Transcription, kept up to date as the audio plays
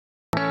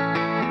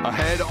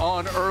Ahead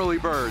on Early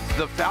Birds,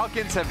 the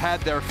Falcons have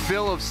had their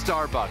fill of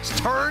Starbucks.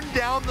 Turn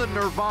down the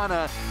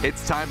Nirvana.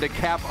 It's time to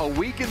cap a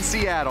week in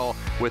Seattle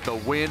with a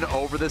win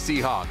over the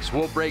Seahawks.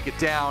 We'll break it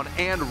down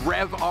and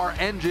rev our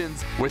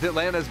engines with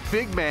Atlanta's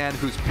big man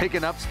who's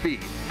picking up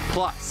speed.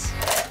 Plus,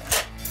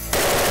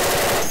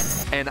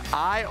 an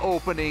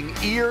eye-opening,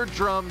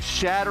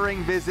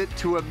 eardrum-shattering visit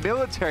to a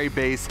military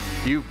base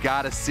you've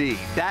got to see.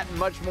 That and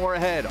much more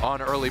ahead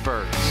on Early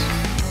Birds.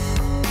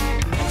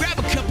 Grab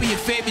a cup of your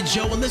favorite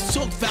Joe and let's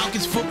talk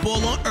Falcons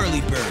football on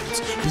Early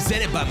Birds,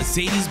 presented by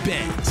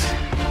Mercedes-Benz.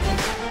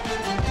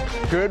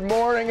 Good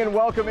morning and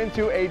welcome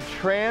into a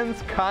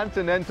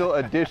transcontinental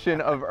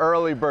edition of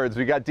Early Birds.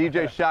 We got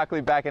D.J.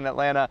 Shockley back in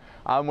Atlanta.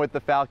 I'm with the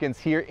Falcons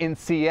here in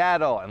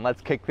Seattle. And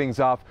let's kick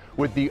things off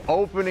with the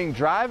opening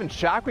drive. And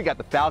Shock, we got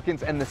the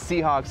Falcons and the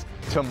Seahawks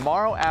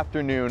tomorrow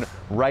afternoon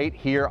right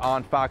here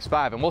on Fox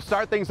 5. And we'll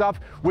start things off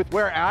with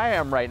where I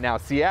am right now,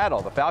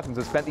 Seattle. The Falcons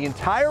have spent the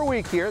entire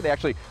week here. They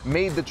actually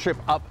made the trip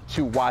up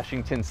to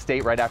Washington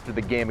State right after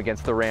the game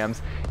against the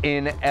Rams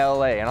in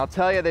L.A. And I'll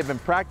tell you, they've been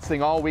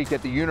practicing all week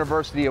at the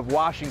University of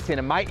Washington,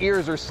 and my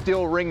ears are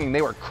still ringing.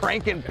 They were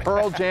cranking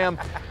Pearl Jam,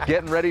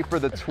 getting ready for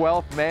the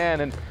 12th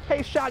man. And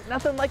hey, Shock,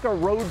 nothing like a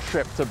road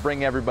trip to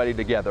bring everybody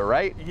together,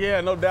 right?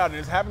 Yeah, no doubt. And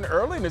it's happening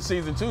early in the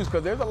season, too,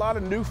 because there's a lot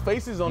of new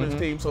faces on this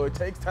team, so it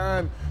takes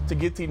time to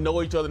get to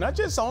know each other, not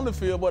just on the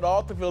field, but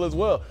off the field as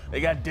well.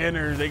 They got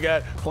dinners, they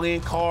got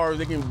playing cards,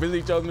 they can visit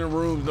each other in their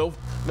rooms,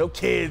 no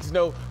kids,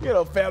 no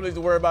families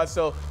to worry about.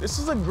 So this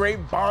is a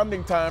great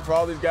bonding time for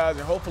all these guys,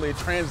 and hopefully it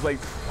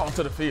translates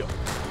onto the field.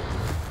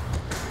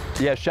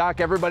 Yeah, Shock,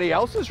 everybody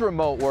else is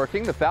remote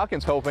working. The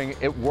Falcons hoping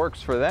it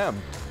works for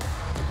them.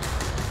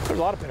 There's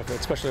a lot of benefits,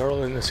 especially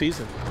early in the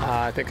season.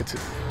 I think it's,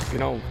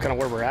 kind of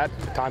where we're at.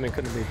 The timing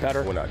couldn't be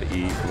better. Went out to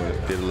eat,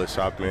 did a little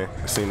shopping,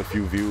 seen a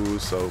few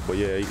views. But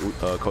yeah,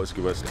 Coach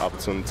give us the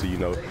opportunity,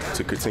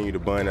 to continue to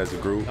bond as a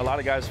group. A lot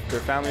of guys, their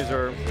families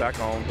are back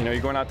home. You're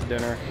going out to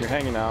dinner, you're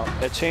hanging out.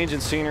 A change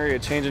in scenery, a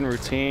change in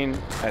routine.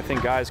 I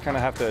think guys kind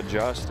of have to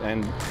adjust,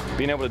 and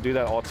being able to do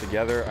that all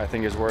together, I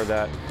think, is where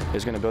that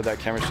is going to build that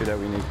chemistry that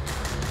we need.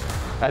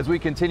 As we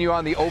continue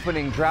on the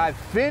opening drive,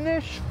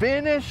 finish.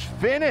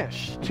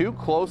 2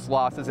 close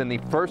losses in the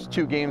first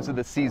 2 games of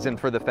the season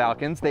for the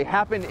Falcons. They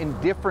happen in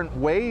different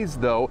ways,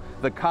 though.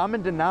 The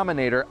common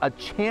denominator, a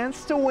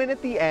chance to win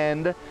at the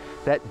end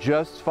that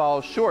just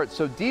falls short.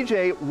 So,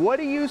 DJ, what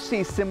do you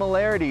see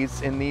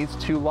similarities in these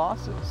 2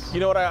 losses? You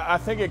know what, I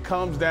think it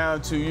comes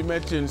down to, you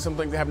mentioned some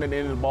things that happened at the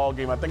end of the ball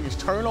game. I think it's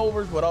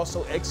turnovers, but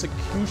also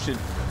execution.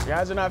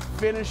 Guys are not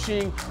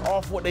finishing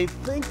off what they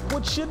think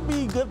what should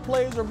be good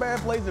plays or bad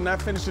plays, and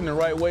not finishing the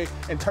right way.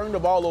 And turning the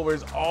ball over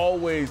is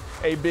always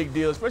a big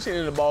deal, especially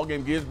in the ball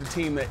game. Gives the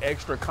team the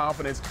extra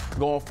confidence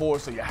going forward.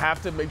 So you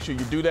have to make sure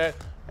you do that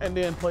and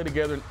then play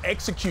together and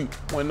execute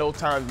when those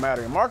times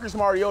matter. And Marcus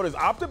Mariota is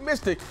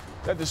optimistic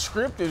that the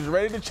script is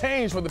ready to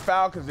change for the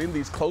Falcons in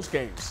these close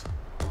games.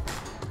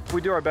 We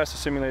do our best to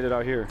simulate it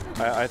out here.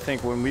 I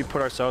think when we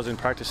put ourselves in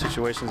practice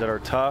situations that are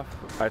tough,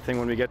 I think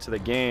when we get to the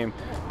game,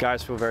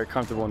 guys feel very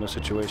comfortable in those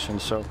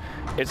situations. So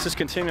it's just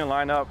continuing to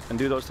line up and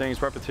do those things.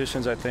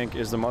 Repetitions, I think,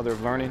 is the mother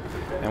of learning.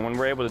 And when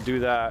we're able to do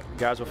that,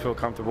 guys will feel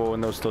comfortable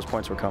and those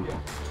points will come.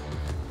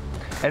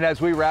 And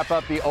as we wrap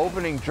up the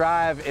opening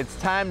drive, it's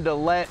time to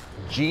let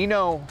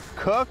Geno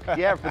cook.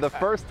 Yeah, for the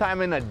first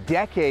time in a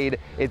decade,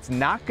 it's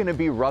not going to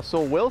be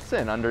Russell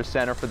Wilson under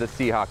center for the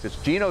Seahawks.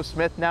 It's Geno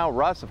Smith now.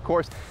 Russ, of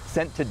course,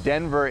 sent to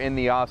Denver in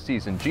the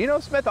offseason. Geno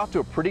Smith off to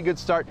a pretty good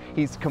start.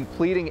 He's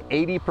completing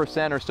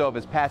 80% or so of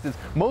his passes,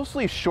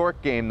 mostly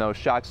short game though,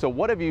 Shock. So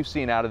what have you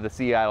seen out of the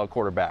Seattle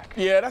quarterback?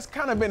 Yeah, that's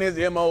kind of been his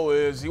MO,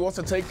 is he wants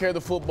to take care of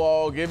the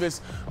football, give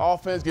his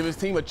offense, give his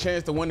team a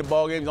chance to win the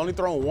ball game. He's only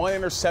thrown 1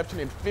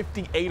 interception in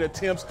 58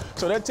 attempts.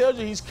 So that tells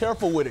you he's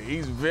careful with it.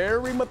 He's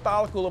very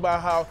methodical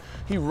about how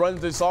he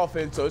runs this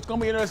offense. So it's going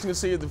to be interesting to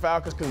see if the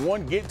Falcons can,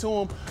 one, get to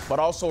him, but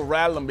also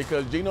rattle him,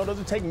 because Geno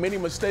doesn't take many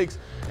mistakes.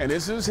 And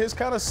this is his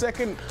kind of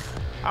second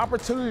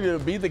opportunity to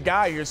be the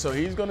guy here. So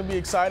he's going to be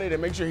excited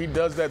and make sure he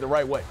does that the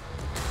right way.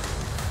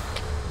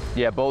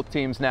 Yeah, both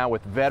teams now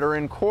with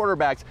veteran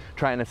quarterbacks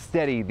trying to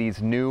steady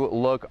these new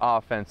look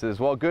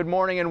offenses. Well, good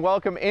morning and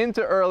welcome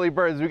into Early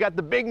Birds. We got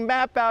the big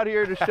map out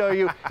here to show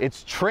you.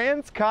 It's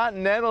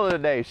transcontinental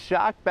today.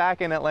 Shock back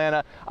in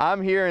Atlanta.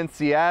 I'm here in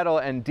Seattle,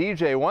 and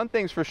DJ, one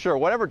thing's for sure,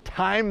 whatever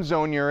time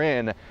zone you're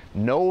in,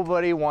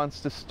 nobody wants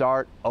to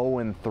start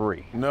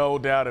 0-3. No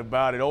doubt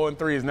about it.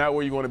 0-3 is not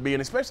where you want to be,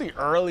 and especially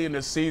early in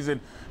the season,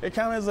 it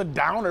kind of is a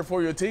downer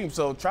for your team.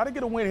 So try to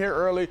get a win here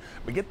early,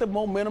 but get the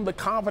momentum, the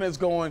confidence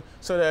going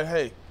so that,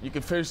 hey, you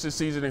can finish the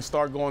season and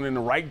start going in the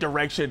right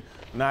direction,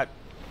 not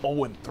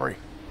 0-3.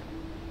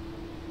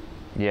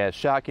 Yeah,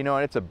 Shock,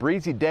 it's a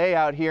breezy day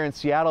out here in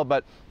Seattle,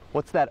 but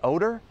what's that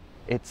odor?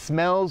 it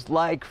smells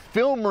like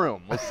film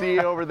room. We'll see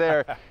you over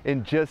there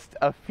in just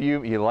a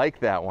few. You like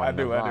that one? I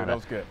do. Nirvana. That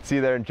was good. See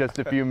you there in just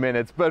a few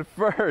minutes. But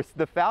first,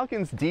 the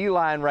Falcons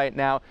D-line right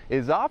now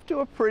is off to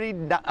a pretty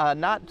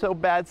not so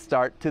bad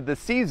start to the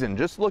season.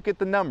 Just look at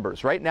the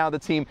numbers. Right now, the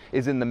team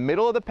is in the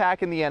middle of the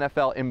pack in the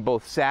NFL in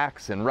both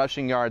sacks and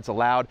rushing yards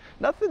allowed.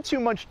 Nothing too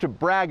much to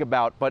brag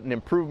about, but an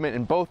improvement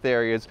in both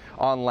areas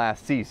on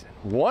last season.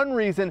 One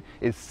reason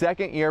is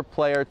second-year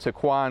player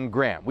Taquan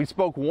Graham. We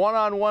spoke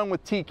one-on-one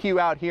with TQ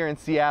out here in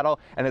Seattle,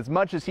 and as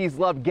much as he's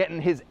loved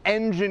getting his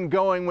engine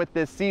going with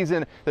this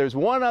season, there's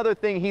one other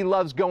thing he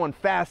loves going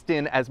fast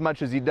in as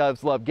much as he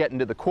does love getting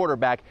to the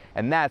quarterback,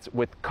 and that's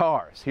with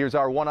cars. Here's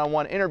our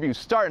one-on-one interview,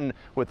 starting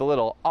with a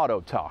little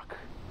auto talk.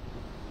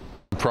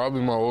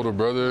 Probably my older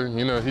brother.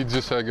 You know, he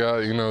just had got,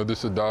 you know, this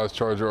is a Dodge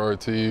Charger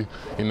RT, you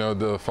know,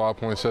 the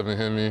 5.7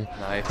 Hemi.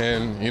 Nice.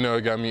 And, you know,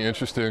 it got me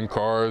interested in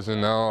cars,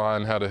 and now I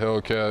had a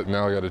Hellcat.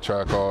 Now I got a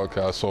Trackhawk.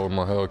 I sold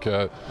my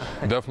Hellcat.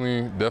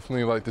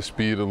 Definitely like the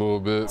speed a little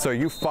bit. So are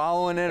you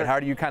following it, or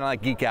how do you kind of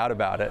like geek out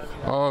about it?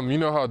 You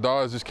know how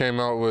Dodge just came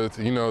out with,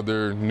 you know,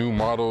 their new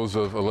models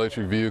of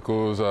electric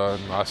vehicles.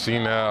 I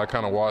seen that. I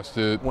kind of watched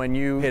it. When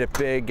you hit it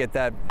big, get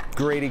that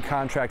Grady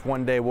contract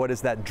one day, what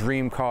is that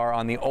dream car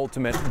on the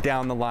ultimate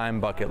down the line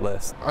bucket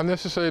list? I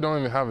necessarily don't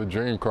even have a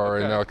dream car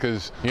right now,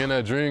 because in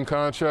that dream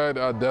contract,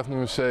 I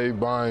definitely would say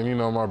buying, you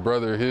know, my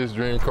brother his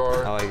dream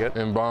car. I like it.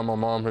 And buying my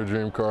mom her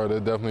dream car.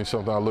 That's definitely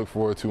something I look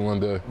forward to one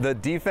day. The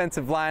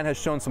defensive line has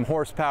shown some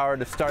horsepower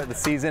to start the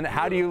season.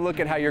 How do you look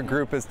at how your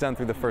group has done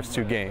through the first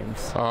two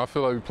games? I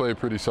feel like we played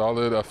pretty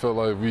solid. I feel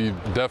like we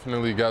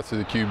definitely got to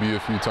the QB a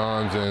few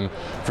times, and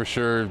for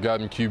sure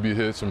gotten QB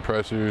hits and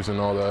pressures and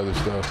all that other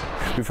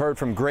stuff. We've heard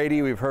from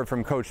Grady, we've heard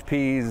from Coach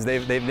Pease.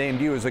 They've named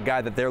you as a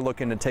guy that they're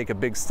looking to take a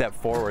big step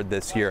forward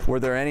this year. Were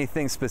there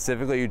anything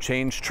specifically you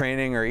changed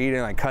training or eating,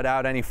 like cut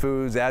out any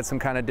foods, add some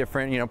kind of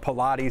different, you know,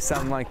 Pilates,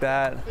 something like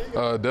that?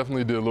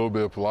 Definitely did a little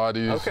bit of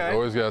Pilates. Okay.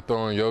 Always got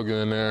throwing yoga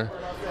in there.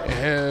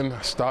 And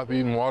stop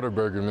eating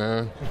Whataburger,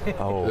 man.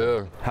 Oh,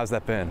 yeah. How's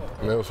that been?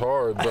 It was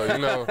hard, but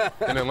you know,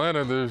 in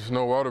Atlanta there's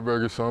no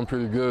Whataburger, so I'm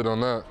pretty good on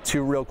that.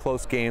 Two real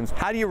close games.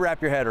 How do you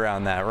wrap your head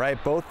around that,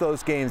 right? Both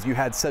those games you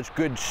had such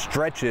good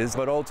stretches,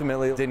 but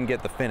ultimately didn't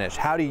get the finish.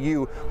 How do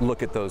you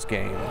look at those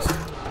games?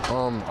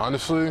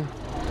 Honestly,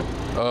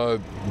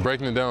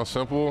 breaking it down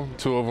simple,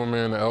 two of them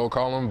are in the L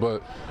column,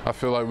 but I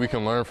feel like we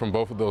can learn from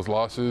both of those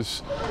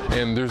losses.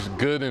 And there's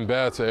good and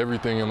bad to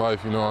everything in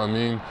life, you know what I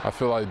mean? I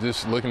feel like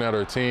just looking at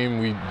our team,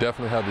 we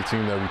definitely had the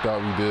team that we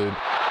thought we did.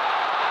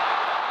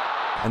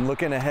 And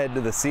looking ahead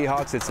to the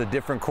Seahawks, it's a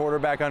different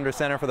quarterback under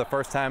center for the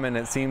first time, and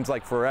it seems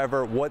like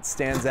forever. What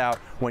stands out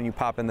when you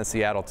pop in the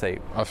Seattle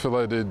tape? I feel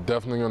like they're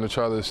definitely going to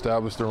try to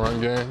establish the run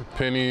game.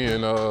 Penny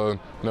and you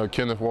know,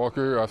 Kenneth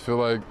Walker, I feel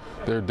like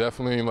they're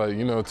definitely, like,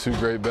 you know, two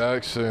great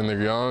backs, and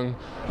they're young,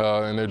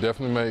 and they're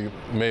definitely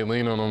may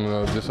lean on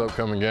them this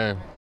upcoming game.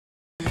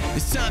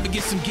 It's time to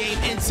get some game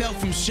intel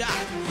from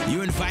Shock.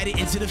 You're invited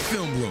into the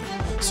film room.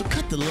 So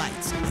cut the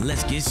lights and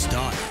let's get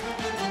started.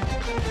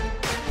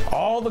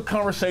 All the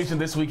conversation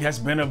this week has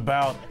been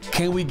about,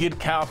 can we get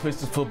Kyle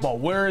Pitts to football?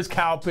 Where is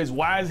Kyle Pitts?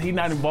 Why is he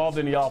not involved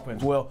in the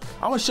offense? Well,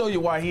 I'm going to show you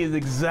why he is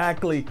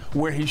exactly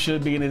where he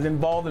should be and is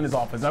involved in his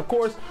offense. Now, of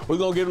course, we're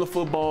going to get him the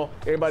football.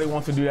 Everybody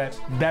wants to do that.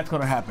 That's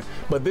going to happen.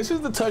 But this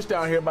is the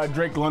touchdown here by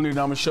Drake London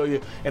that I'm going to show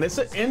you. And it's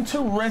an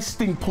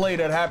interesting play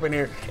that happened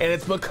here. And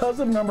it's because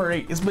of number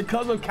 8. It's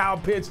because of Kyle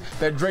Pitts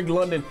that Drake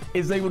London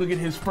is able to get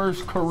his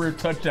first career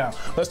touchdown.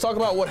 Let's talk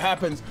about what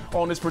happens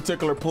on this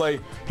particular play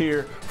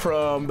here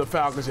from the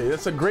Falcons.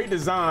 That's a great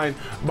design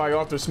by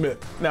Arthur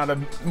Smith. Now, the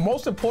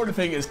most important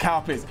thing is Kyle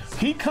Pitts.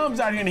 He comes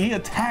out here and he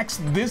attacks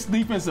this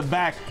defensive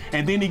back,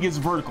 and then he gets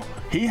vertical.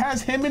 He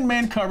has him in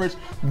man coverage.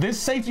 This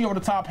safety over the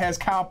top has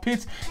Kyle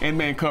Pitts in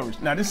man coverage.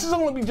 Now, this is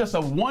only be just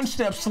a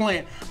one-step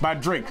slant by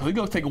Drake. He's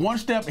going to take one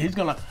step, and he's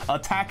going to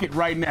attack it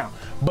right now.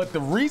 But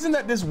the reason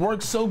that this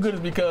works so good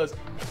is because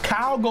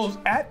Kyle goes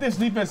at this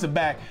defensive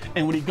back,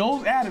 and when he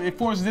goes at him, it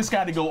forces this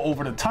guy to go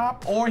over the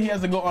top, or he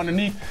has to go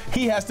underneath.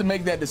 He has to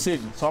make that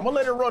decision. So I'm going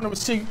to let it run and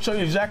show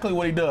you exactly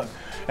what he does.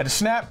 At the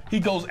snap, he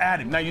goes at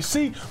him. Now, you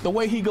see the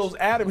way he goes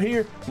at him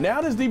here.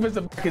 Now this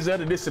defensive back is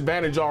at a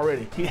disadvantage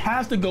already. He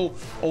has to go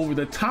over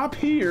the top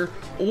here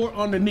or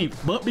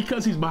underneath. But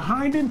because he's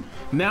behind him,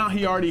 now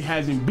he already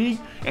has him beat,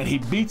 and he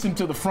beats him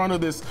to the front of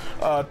this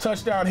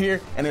touchdown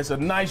here. And it's a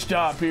nice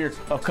job here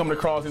of coming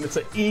across, and it's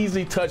an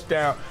easy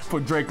touchdown for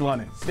Drake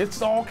London.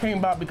 This all came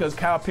about because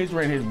Kyle Pitts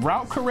ran his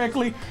route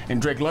correctly,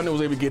 and Drake London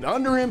was able to get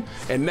under him,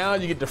 and now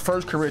you get the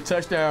first career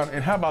touchdown.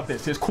 And how about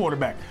this? His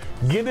quarterback.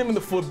 Get him in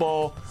the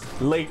football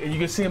late, and you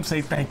can see him say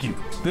thank you.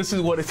 This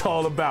is what it's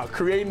all about,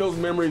 creating those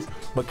memories.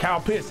 But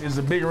Kyle Pitts is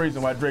the big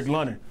reason why Drake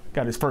London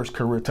got his first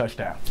career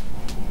touchdown.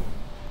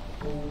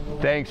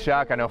 Thanks,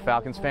 Shock. I know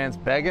Falcons fans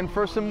begging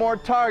for some more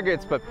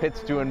targets, but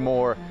Pitt's doing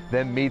more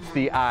than meets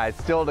the eye.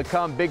 Still to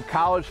come, big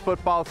college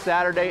football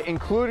Saturday,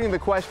 including the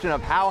question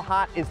of how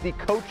hot is the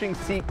coaching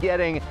seat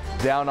getting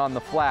down on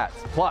the flats.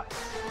 Plus,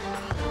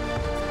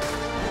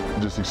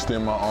 just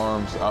extend my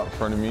arms out in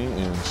front of me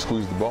and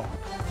squeeze the ball.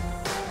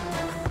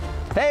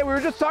 Hey, we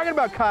were just talking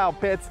about Kyle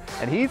Pitts,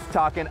 and he's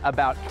talking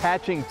about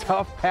catching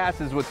tough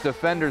passes with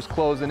defenders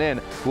closing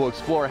in. We'll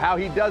explore how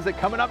he does it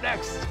coming up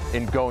next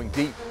in Going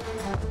Deep.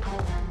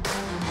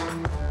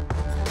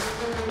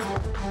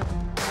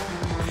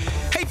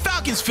 Hey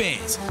Falcons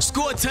fans,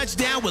 score a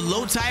touchdown with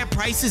low tire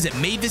prices at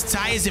Mavis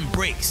Tires and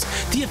Brakes,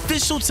 the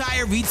official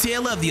tire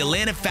retailer of the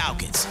Atlanta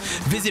Falcons.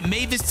 Visit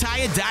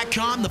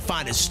MavisTire.com to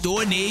find a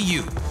store near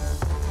you.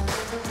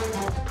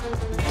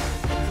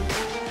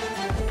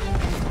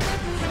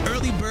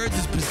 Early Birds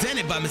is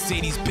presented by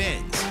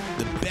Mercedes-Benz,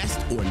 the best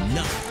or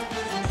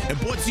nothing. And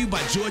brought to you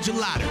by Georgia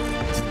Lottery.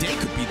 Today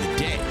could be the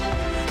day.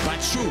 By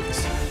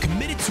Truist,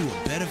 committed to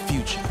a better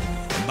future.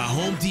 And by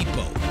Home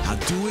Depot, how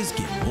doers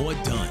get more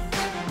done.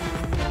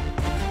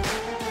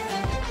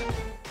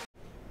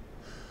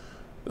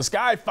 The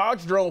Sky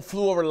Fox drone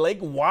flew over Lake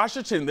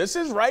Washington. This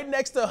is right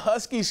next to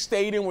Husky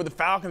Stadium where the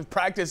Falcons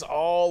practice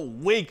all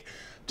week.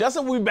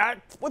 Justin will be back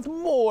with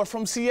more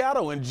from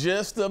Seattle in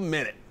just a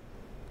minute.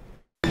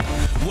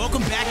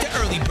 Welcome back to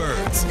Early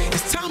Birds.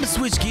 It's time to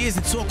switch gears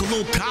and talk a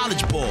little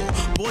college ball.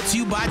 Brought to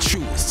you by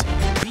Truist.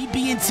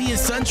 BB&T and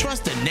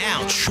SunTrust are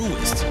now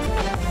Truist.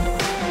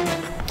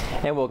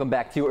 And welcome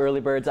back to Early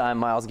Birds. I'm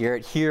Miles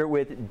Garrett here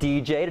with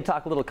DJ to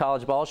talk a little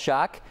college ball.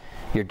 Shock,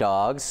 your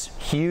Dogs.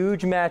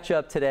 Huge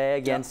matchup today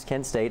against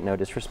Kent State. No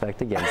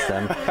disrespect against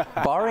them.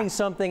 Barring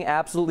something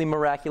absolutely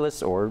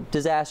miraculous or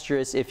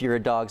disastrous, if you're a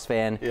Dogs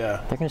fan, they're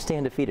going to stay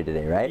undefeated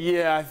today, right?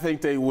 Yeah, I think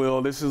they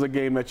will. This is a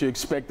game that you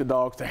expect the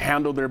Dogs to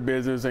handle their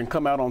business and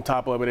come out on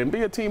top of it and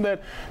be a team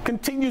that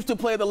continues to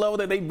play at the level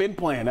that they've been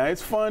playing. Now,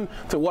 it's fun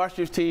to watch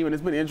this team, and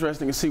it's been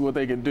interesting to see what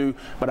they can do,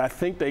 but I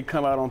think they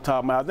come out on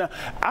top, Miles. Now,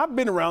 I've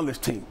been around this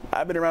team.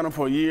 I've been around them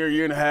for a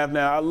year and a half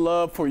now. I'd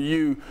love for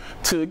you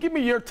to give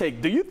me your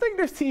take. Do you think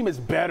this team is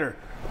better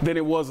than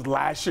it was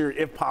last year,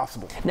 if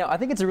possible? Now, I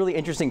think it's a really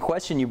interesting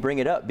question you bring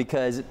it up,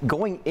 because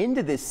going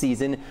into this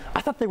season,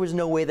 I thought there was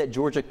no way that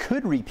Georgia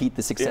could repeat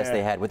the success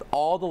they had with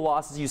all the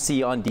losses you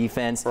see on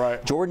defense.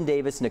 Jordan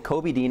Davis,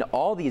 Nakobe Dean,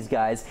 all these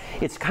guys.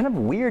 It's kind of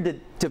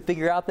weird to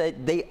figure out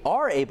that they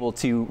are able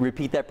to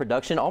repeat that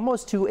production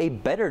almost to a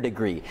better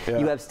degree.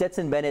 You have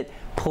Stetson Bennett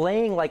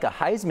playing like a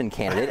Heisman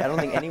candidate. I don't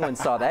think anyone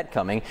saw that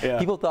coming.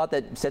 People thought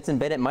that Stetson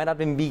Bennett might not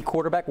even be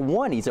quarterback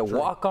one. He's a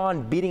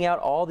walk-on, beating out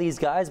all these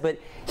guys, but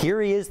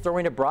here he is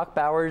throwing to Brock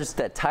Bowers.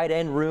 That tight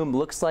end room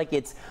looks like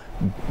it's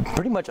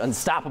pretty much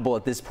unstoppable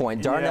at this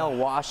point. Darnell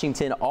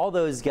Washington, all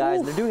those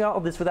guys. They're doing all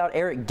of this without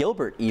Eric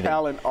Gilbert even.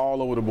 Talent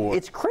all over the board.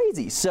 It's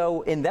crazy.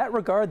 So in that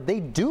regard, they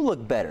do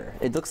look better.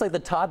 It looks like the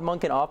Todd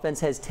Monken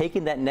offense has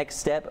taken that next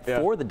step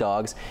for the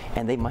Dogs,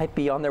 and they might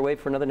be on their way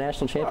for another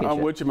national championship.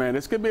 I'm with you, man.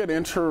 It's going to be an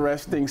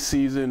interesting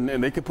season,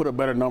 and they could put up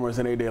better numbers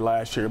than they did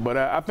last year. But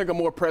I think a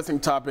more pressing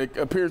topic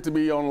appears to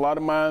be on a lot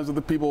of minds of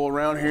the people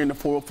around here in the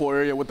 404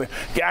 area with the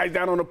guys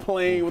down on the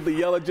plane with the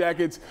Yellow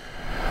Jackets.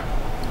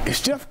 Is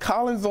Jeff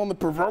Collins on the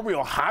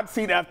proverbial hot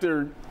seat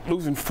after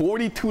losing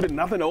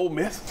 42-0 to Ole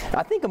Miss?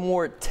 I think a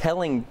more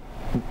telling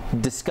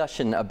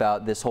discussion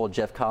about this whole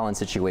Jeff Collins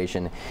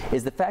situation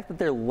is the fact that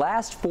their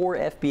last 4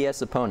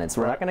 FBS opponents,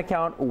 we're not going to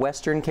count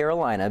Western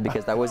Carolina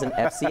because that was an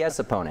FCS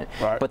opponent,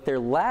 but their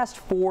last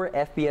 4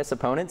 FBS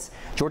opponents,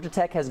 Georgia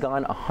Tech has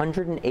gone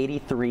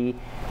 183-10.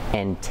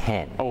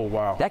 Oh,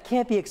 wow. That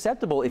can't be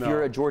acceptable if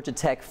you're a Georgia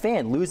Tech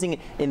fan, losing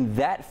in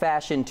that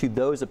fashion to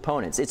those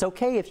opponents. It's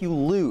okay if you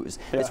lose.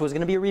 This was going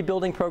to be a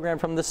rebuilding program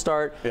from the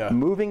start,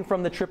 moving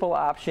from the triple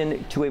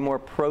option to a more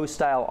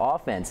pro-style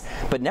offense.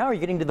 But now you're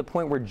getting to the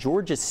point where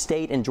Georgia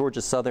State and Georgia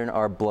Southern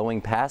are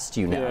blowing past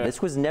you now.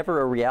 This was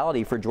never a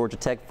reality for Georgia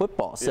Tech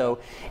football. So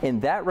in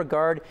that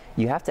regard,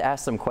 you have to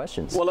ask some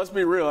questions. Well, let's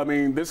be real. I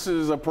mean, this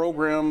is a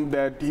program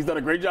that he's done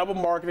a great job of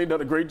marketing,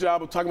 done a great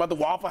job of talking about the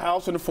Waffle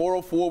House and the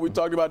 404. We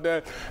talked about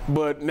that.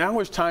 But now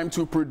it's time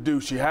to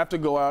produce. You have to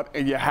go out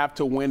and you have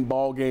to win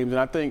ball games.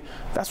 And I think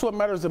that's what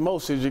matters the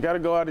most is you got to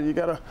go out and you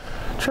got to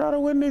try to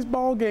win these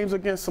ball games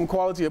against some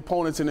quality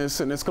opponents in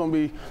this. And it's going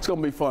to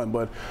be fun.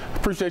 But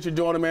appreciate you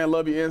joining, man.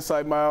 Love your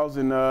insight, Miles.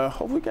 And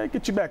hopefully we got to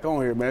get you back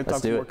on here, man.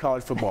 Talk some more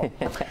college football.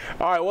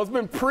 All right, well, it's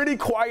been pretty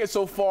quiet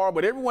so far,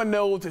 but everyone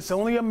knows it's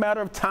only a matter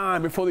of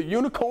time before the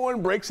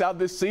unicorn breaks out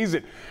this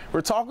season.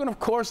 We're talking, of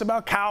course,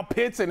 about Kyle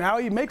Pitts and how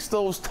he makes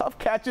those tough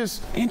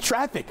catches in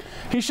traffic.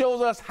 He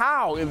shows us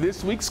how in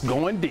this week's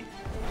Going Deep.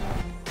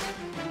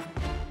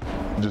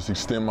 Just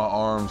extend my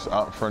arms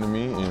out in front of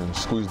me and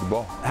squeeze the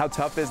ball. How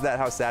tough is that?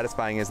 How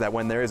satisfying is that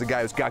when there is a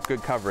guy who's got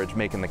good coverage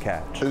making the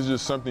catch? It's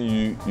just something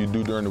you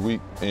do during the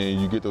week, and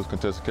you get those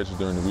contested catches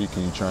during the week,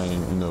 and you try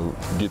and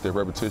get that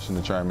repetition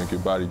to try and make your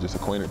body just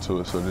acquainted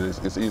to it so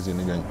that it's easy in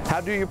the game.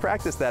 How do you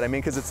practice that? I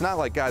mean, because it's not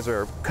like guys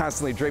are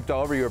constantly draped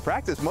all over you at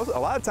practice. A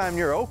lot of time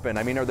you're open.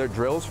 I mean, are there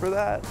drills for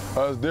that?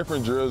 It's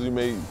different drills. You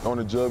may on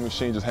the jug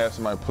machine just have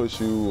somebody push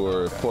you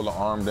or pull an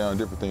arm down,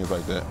 different things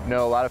like that.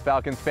 No, a lot of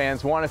Falcons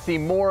fans want to see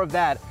more of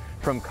that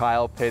from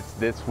Kyle Pitts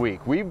this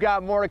week. We've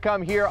got more to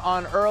come here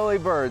on Early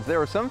Birds. There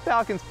were some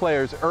Falcons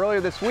players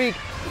earlier this week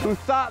who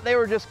thought they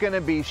were just going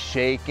to be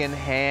shaking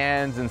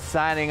hands and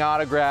signing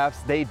autographs.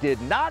 They did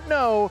not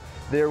know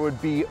there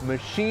would be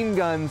machine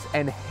guns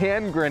and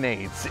hand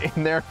grenades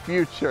in their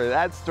future.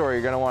 That story,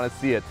 you're going to want to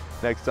see it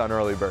next on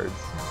Early Birds.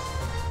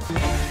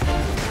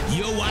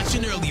 You're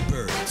watching Early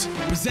Birds,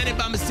 presented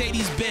by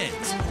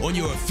Mercedes-Benz, on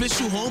your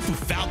official home for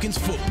Falcons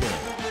football,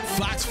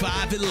 Fox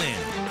 5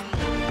 Atlanta.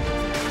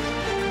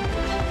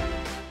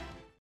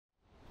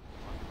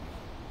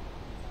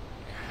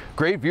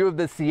 Great view of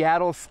the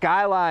Seattle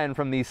skyline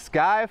from the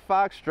Sky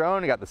Fox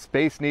drone. You got the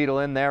Space Needle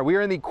in there. We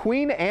are in the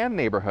Queen Anne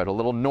neighborhood, a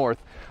little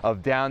north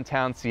of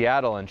downtown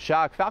Seattle. And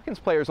Shock, Falcons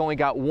players only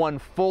got one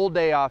full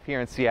day off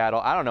here in Seattle.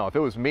 I don't know, if it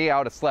was me, I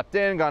would have slept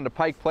in, gone to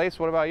Pike Place.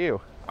 What about you?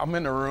 I'm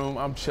in the room,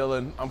 I'm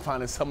chilling, I'm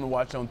finding something to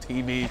watch on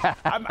TV.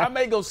 I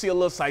may go see a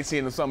little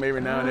sightseeing or something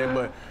every now and then,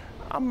 but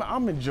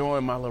I'm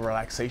enjoying my little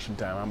relaxation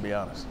time, I'll be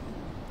honest.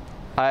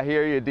 I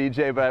hear you,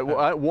 DJ,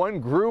 but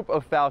one group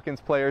of Falcons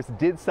players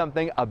did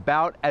something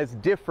about as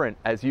different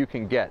as you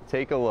can get.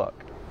 Take a look.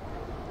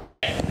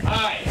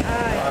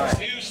 I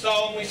do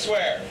solemnly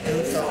swear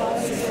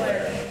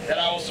that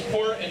I will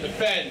support and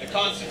defend the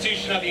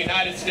Constitution of the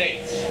United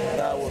States. That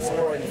I will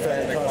support and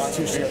defend the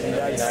Constitution of the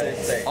United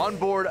States. On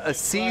board a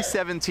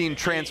C-17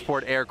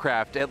 transport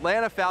aircraft,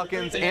 Atlanta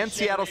Falcons and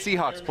Seattle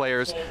Seahawks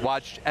players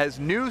watched as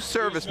new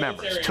service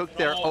members took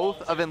their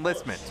oath of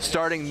enlistment,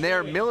 starting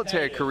their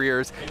military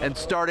careers and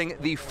starting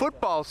the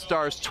Football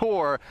Stars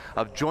tour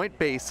of Joint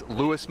Base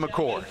Lewis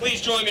McChord. Please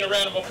join me in a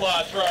round of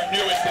applause for our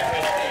newest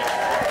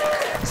enlistee.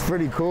 It's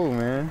pretty cool,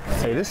 man.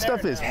 Hey, this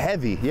stuff is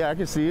heavy. Yeah, I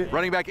can see it.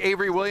 Running back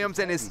Avery Williams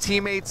and his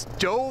teammates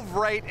dove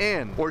right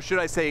in, or should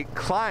I say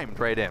climbed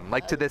right in,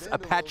 like to this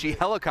Apache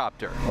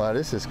helicopter. Wow,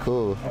 this is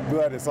cool. I'm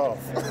glad it's off.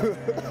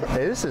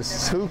 Hey, this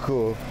is too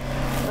cool.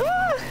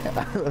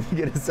 Let me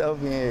get a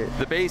selfie in here.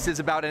 The base is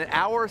about an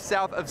hour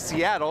south of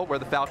Seattle, where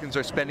the Falcons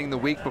are spending the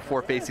week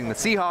before facing the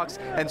Seahawks,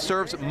 and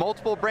serves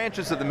multiple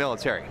branches of the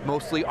military,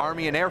 mostly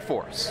Army and Air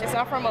Force. So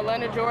I'm from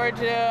Atlanta,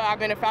 Georgia. I've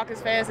been a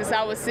Falcons fan since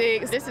I was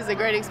 6. This is a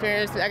great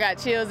experience. I got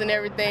chills and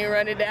everything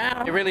running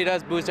down. It really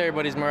does boost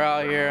everybody's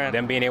morale here, and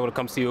them being able to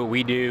come see what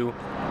we do,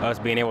 us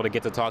being able to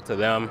get to talk to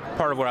them.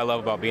 Part of what I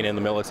love about being in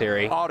the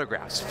military.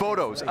 Autographs,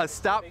 photos, a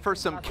stop for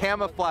some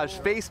camouflage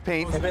face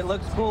paint. If it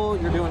looks cool,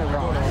 you're doing it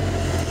wrong.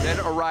 Then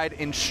a ride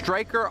in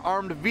Stryker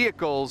armed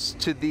vehicles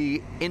to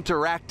the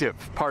interactive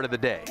part of the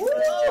day.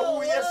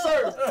 Oh, yes,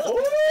 sir.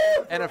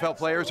 NFL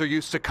players are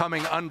used to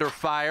coming under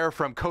fire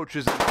from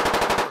coaches and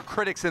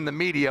critics in the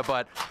media,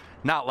 but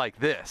not like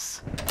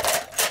this.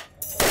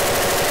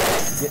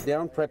 Get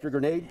down, prep your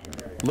grenade.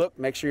 Look,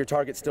 make sure your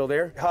target's still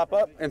there. Hop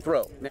up and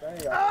throw.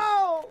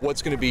 Oh!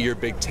 What's going to be your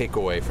big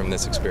takeaway from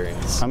this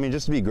experience? I mean,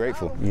 just to be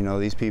grateful. You know,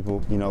 these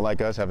people, you know,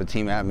 like us, have a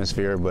team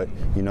atmosphere, but,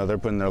 you know, they're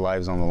putting their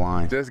lives on the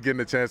line. Just getting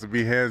a chance to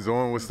be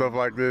hands-on with stuff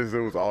like this, it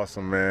was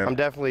awesome, man. I'm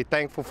definitely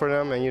thankful for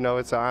them, and, you know,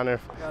 it's an honor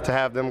to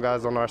have them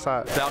guys on our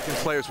side.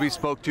 Falcons players we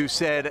spoke to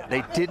said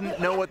they didn't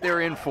know what they were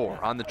in for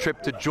on the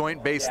trip to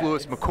Joint Base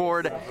Lewis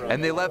McChord,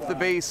 and they left the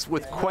base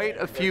with quite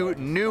a few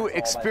new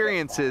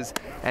experiences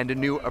and a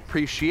new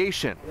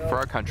appreciation for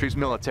our country's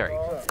military.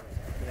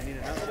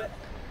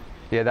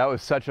 Yeah, that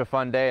was such a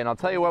fun day, and I'll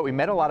tell you what, we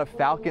met a lot of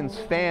Falcons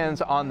fans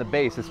on the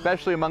base,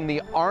 especially among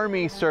the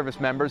Army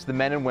service members, the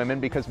men and women,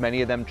 because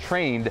many of them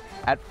trained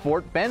at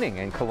Fort Benning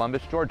in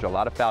Columbus, Georgia. A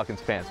lot of Falcons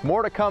fans.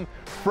 More to come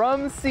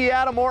from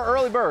Seattle, more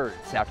Early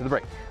Birds after the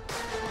break.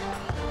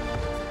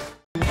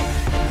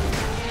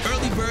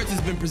 Early Birds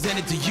has been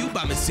presented to you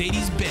by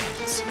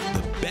Mercedes-Benz,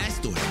 the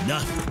best or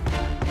nothing.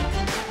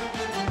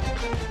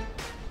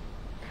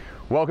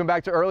 Welcome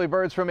back to Early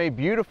Birds from a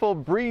beautiful,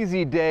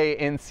 breezy day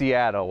in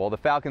Seattle. Well, the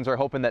Falcons are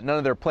hoping that none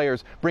of their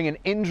players bring an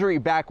injury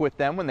back with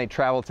them when they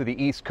travel to the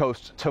East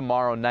Coast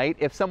tomorrow night.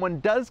 If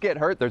someone does get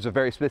hurt, there's a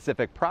very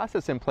specific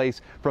process in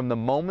place from the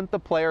moment the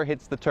player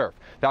hits the turf.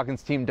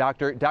 Falcons team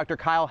Dr.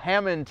 Kyle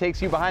Hammond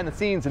takes you behind the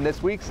scenes in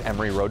this week's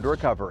Emory Road to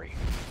Recovery.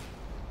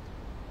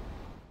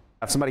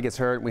 If somebody gets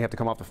hurt, we have to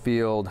come off the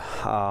field.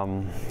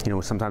 You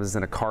know, sometimes it's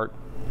in a cart.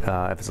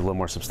 If it's a little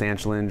more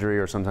substantial injury,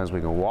 or sometimes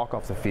we can walk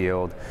off the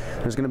field.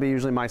 There's going to be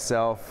usually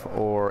myself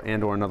or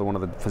another one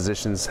of the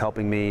physicians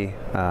helping me,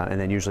 and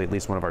then usually at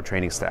least one of our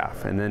training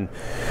staff. And then,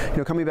 you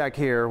know, coming back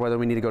here, whether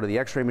we need to go to the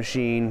X-ray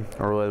machine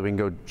or whether we can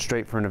go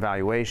straight for an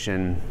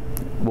evaluation,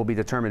 will be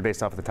determined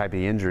based off of the type of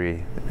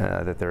injury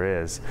that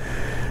there is.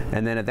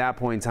 And then at that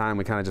point in time,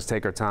 we kind of just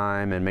take our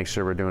time and make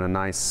sure we're doing a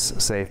nice,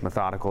 safe,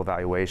 methodical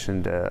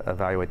evaluation to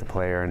evaluate the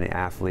player and the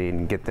athlete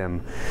and get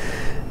them,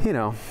 you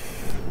know,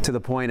 to the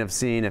point of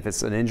seeing if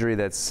it's an injury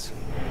that's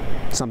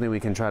something we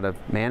can try to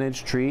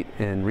manage, treat,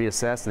 and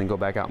reassess, and then go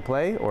back out and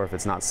play, or if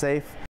it's not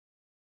safe.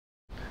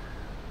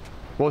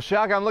 Well,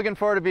 Shock, I'm looking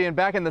forward to being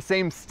back in the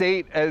same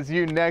state as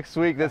you next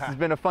week. This has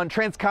been a fun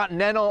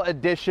transcontinental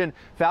edition.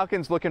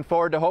 Falcons looking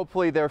forward to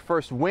hopefully their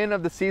first win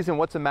of the season.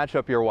 What's a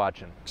matchup you're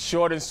watching?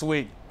 Short and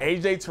sweet.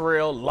 A.J.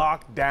 Terrell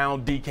locked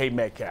down DK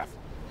Metcalf.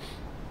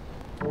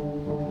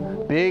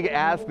 Big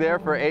ask there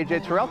for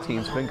A.J. Terrell.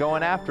 Team's been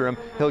going after him.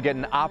 He'll get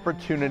an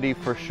opportunity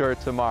for sure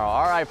tomorrow.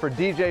 All right, for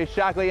D.J.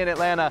 Shockley in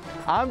Atlanta,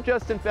 I'm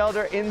Justin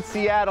Felder in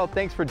Seattle.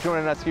 Thanks for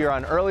joining us here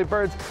on Early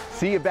Birds.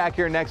 See you back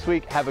here next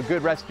week. Have a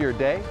good rest of your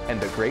day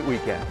and a great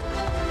weekend.